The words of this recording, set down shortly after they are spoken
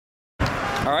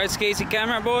Alright, it's Casey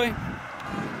Camera Boy.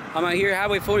 I'm out here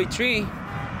Highway 43.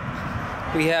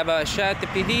 We have shot the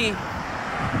PD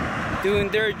doing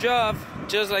their job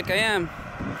just like I am.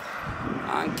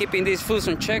 I'm keeping these fools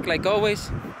in check like always.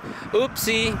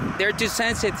 Oopsie, they're too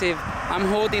sensitive. I'm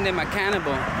holding them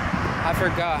accountable. I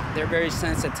forgot, they're very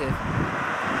sensitive.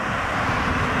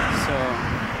 So,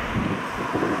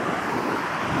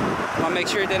 I'm gonna make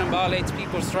sure they don't violate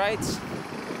people's rights.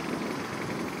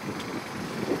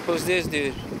 Who's this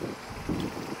dude?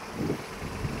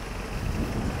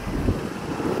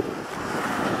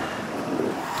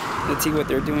 Let's see what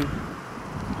they're doing.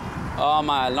 Oh,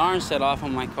 my alarm set off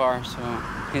on my car, so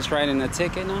he's writing a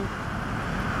ticket now.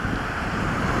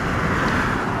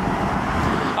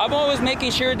 I'm always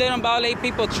making sure they don't violate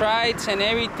people's rights and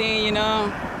everything, you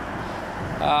know.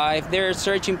 If they're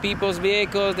searching people's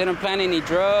vehicles, they don't plant any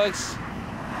drugs.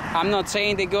 I'm not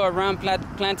saying they go around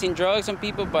planting drugs on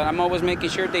people, but I'm always making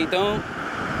sure they don't.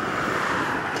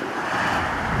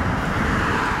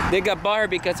 They got barred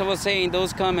because I was saying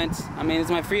those comments. I mean, it's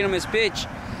my freedom of speech,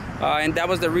 and that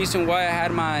was the reason why I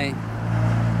had my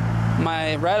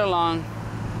ride-along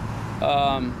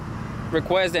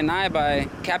request denied by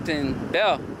Captain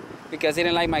Bell, because he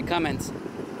didn't like my comments.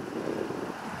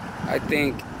 I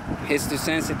think he's too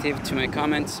sensitive to my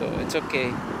comments, so it's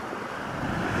okay.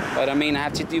 But I mean, I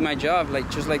have to do my job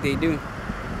just like they do.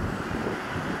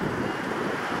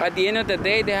 At the end of the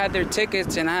day, they had their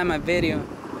tickets and I had my video.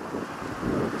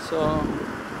 So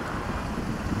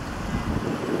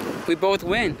we both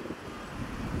win.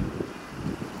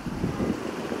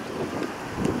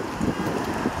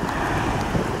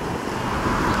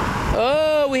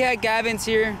 Oh, we had Gavin's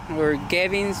here, or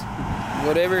Gavin's,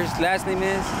 whatever his last name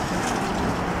is.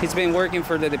 He's been working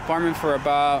for the department for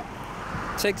about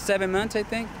 6-7 months, I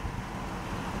think.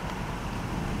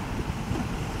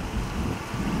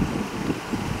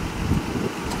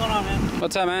 What's going on, man?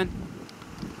 What's up, man?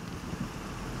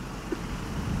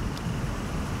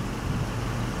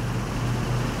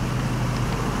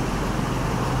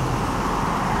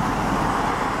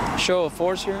 Show of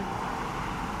force here.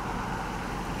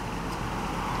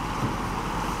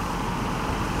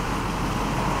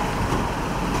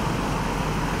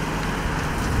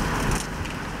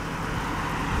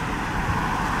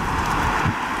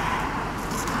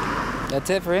 That's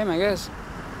it for him, I guess.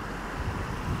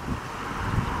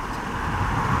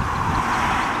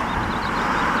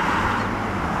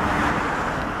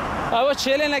 I was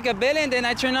chilling like a villain, then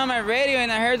I turned on my radio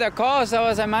and I heard the call, so I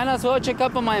was like, might as well check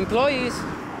up on my employees,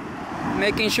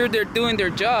 making sure they're doing their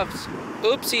jobs.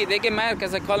 Oopsie, they get mad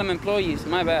because I call them employees.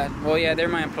 My bad. Well, yeah, they're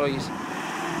my employees.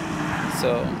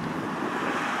 So,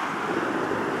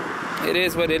 it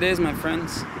is what it is, my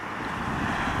friends.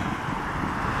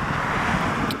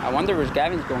 I wonder where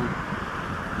Gavin's going.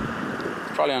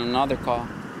 He's probably on another call.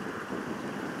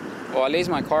 Well, at least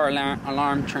my car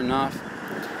alarm turned off.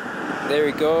 There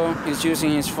we go. He's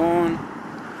using his phone.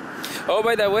 Oh,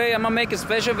 by the way, I'm gonna make a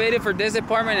special video for this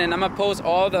department and I'm gonna post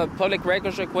all the public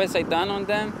records requests I done on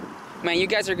them. Man, you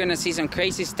guys are gonna see some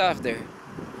crazy stuff there.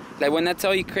 Like, when I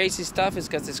tell you crazy stuff, it's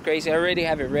because it's crazy. I already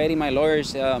have it ready. My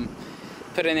lawyer's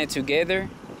putting it together.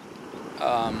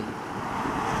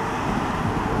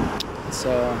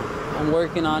 So I'm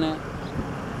working on it.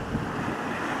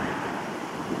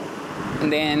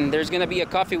 And then there's gonna be a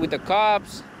coffee with the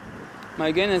cops.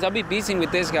 My goodness, I'll be busy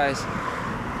with this, guys.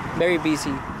 Very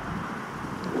busy.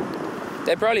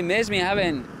 They probably miss me. I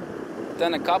haven't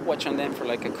done a cop watch on them for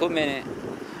like a cool minute.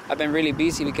 I've been really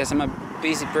busy because I'm a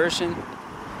busy person.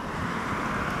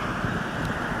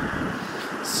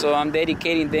 So I'm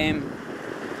dedicating them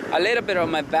a little bit of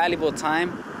my valuable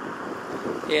time,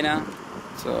 you know.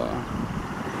 So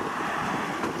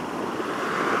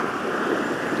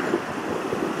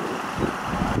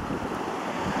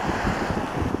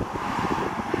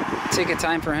ticket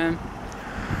time for him.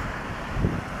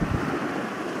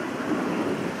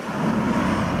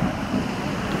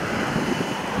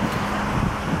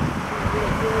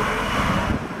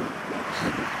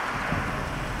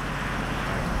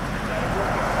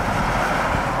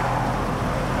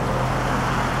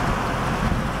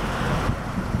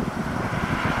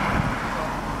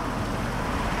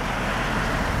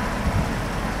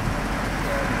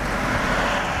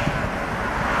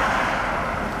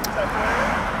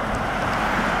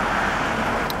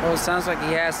 Oh, it sounds like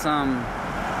he has some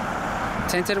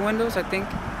tinted windows, I think.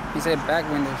 He said back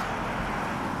windows.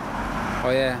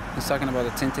 Oh yeah, he's talking about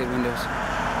the tinted windows.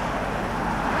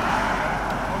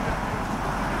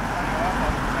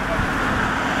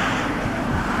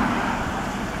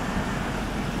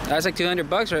 That's like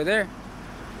 $200 right there.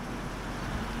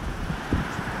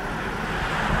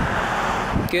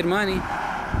 Good money.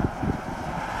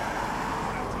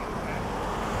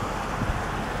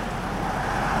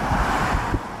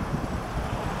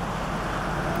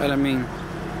 But I mean,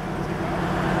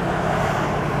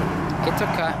 it's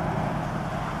okay.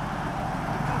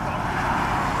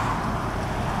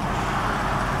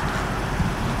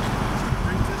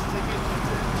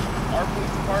 Our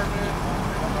police department,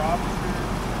 other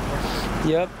officers.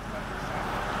 Yep.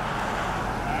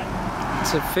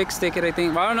 It's a fixed ticket, I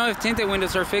think. Well, I don't know if tinted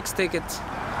windows are fixed tickets.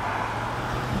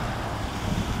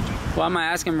 Well, I'm gonna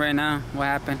ask him right now what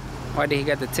happened. Why did he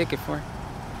get the ticket for?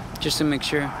 Just to make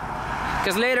sure.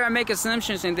 Because later I make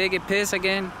assumptions and they get pissed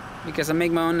again because I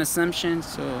make my own assumptions.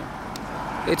 So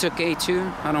it's okay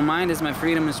too. I don't mind. It's my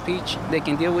freedom of speech. They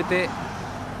can deal with it.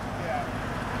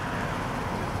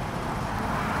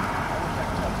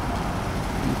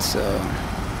 So,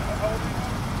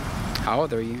 how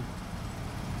old are you?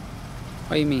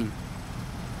 What do you mean?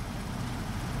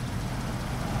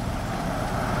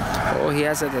 Oh, he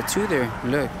has a tattoo there.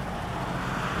 Look.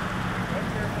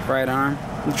 Right arm.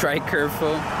 Drive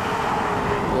careful.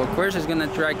 Well, of course he's gonna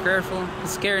drive careful.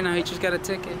 He's scared now. He just got a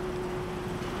ticket.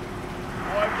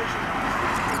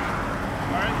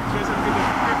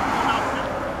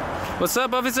 What's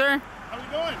up, officer? How you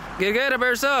doing? Good, good. How about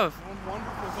yourself?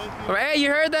 Wonderful, thank you. Hey, you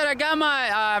heard that I got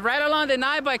my ride along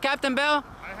denied by Captain Bell?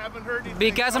 I haven't heard anything.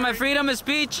 Because of my freedom of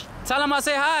speech? Tell him I'll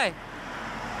say hi.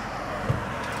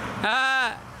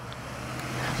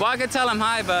 Well, I could tell him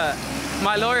hi, but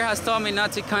my lawyer has told me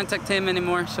not to contact him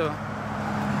anymore, so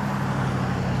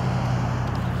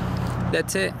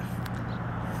that's it.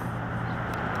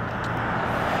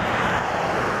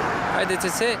 Alright,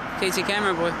 that's it. Casey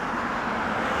Camera Boy.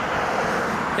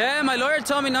 Yeah, my lawyer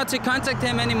told me not to contact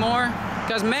him anymore.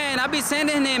 Because, man, I'll be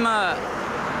sending him a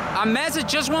message,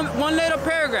 just one little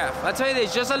paragraph. I'll tell you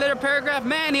this, just a little paragraph.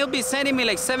 Man, he'll be sending me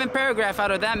like 7 paragraphs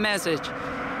out of that message.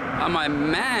 I'm like,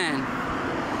 man,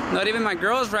 not even my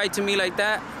girls write to me like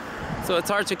that. So it's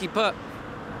hard to keep up.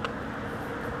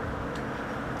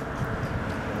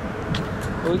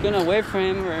 We're gonna wait for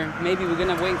him, or maybe we're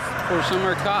gonna wait for some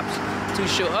more cops to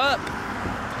show up.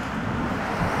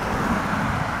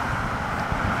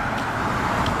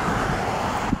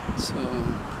 So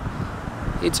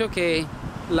it's okay.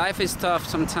 Life is tough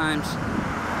sometimes.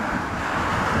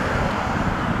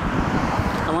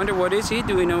 I wonder what is he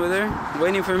doing over there,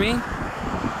 waiting for me?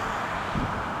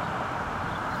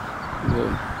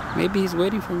 Well, maybe he's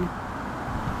waiting for me.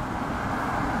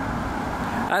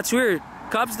 That's weird.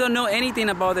 Cops don't know anything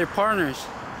about their partners.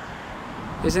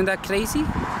 Isn't that crazy?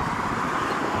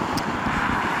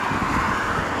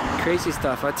 Crazy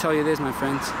stuff, I tell you this, my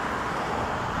friends.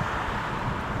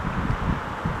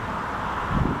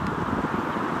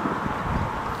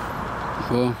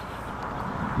 Well,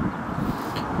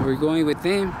 we're going with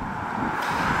him.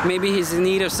 Maybe he's in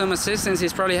need of some assistance.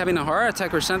 He's probably having a heart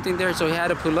attack or something there, so he had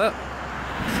to pull up.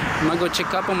 I'm gonna go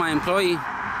check up on my employee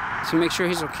to make sure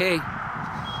he's okay.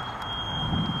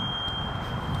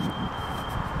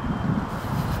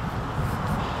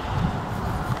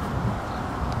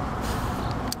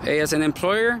 Hey, as an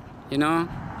employer, you know,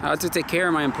 I have to take care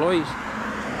of my employees.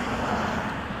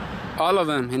 All of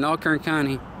them in all Kern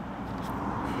County.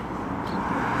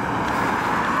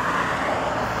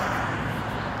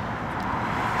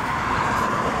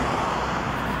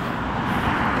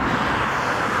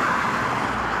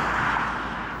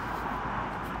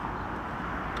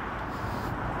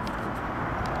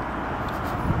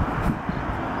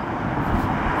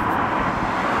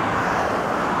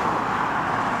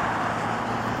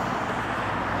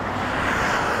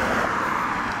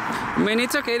 I mean,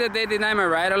 it's okay that they deny my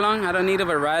ride along. I don't need a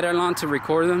ride along to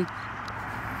record them.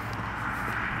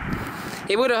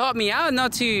 It would have helped me out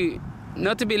not to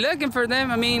be looking for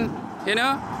them. I mean, you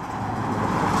know,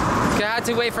 I had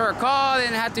to wait for a call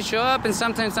and had to show up, and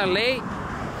sometimes I'm late.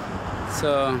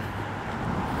 So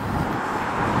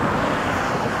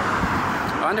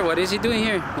I wonder what is he doing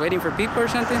here? Waiting for people or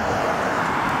something?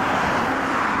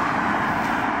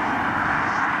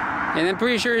 And I'm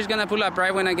pretty sure he's gonna pull up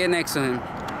right when I get next to him.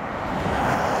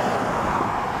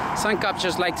 Some cops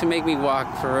just like to make me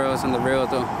walk for reals on the real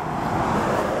though.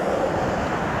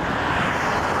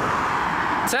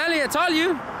 I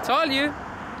told you.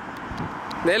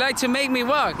 They like to make me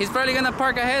walk. He's probably gonna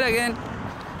park ahead again.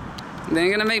 Then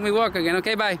he's gonna make me walk again.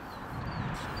 Okay, bye.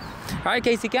 All right,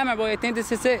 Casey Camera Boy, I think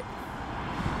this is it.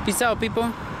 Peace out, people.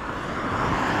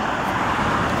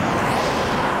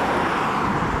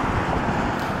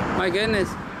 My goodness.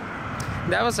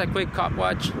 That was a quick cop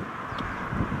watch.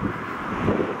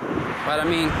 But I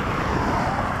mean,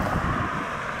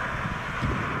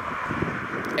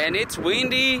 and it's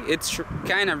windy, it's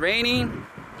kind of raining,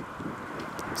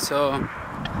 so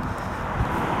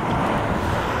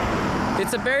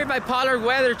it's a very bipolar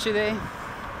weather today.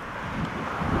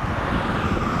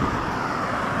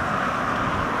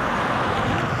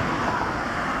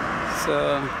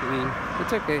 So, I mean,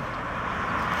 it's okay.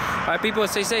 Alright, people,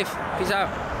 stay safe. Peace out.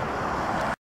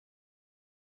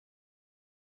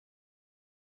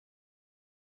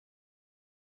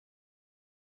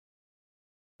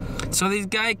 So this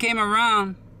guy came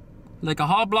around like a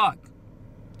whole block,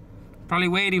 probably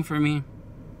waiting for me.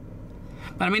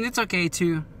 But I mean, it's okay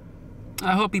too.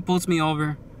 I hope he pulls me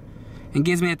over and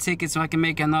gives me a ticket so I can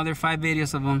make another 5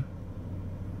 videos of him.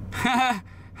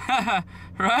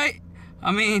 Right?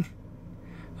 I mean,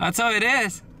 that's how it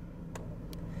is.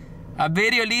 A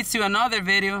video leads to another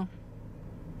video.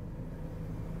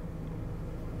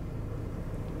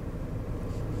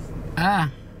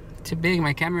 Ah, too big.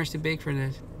 My camera's too big for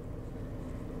this.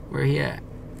 Where he at?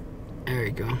 There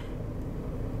we go.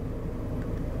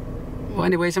 Well,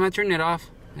 anyways, I'm gonna turn it off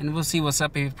and we'll see what's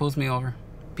up if he pulls me over.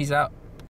 Peace out.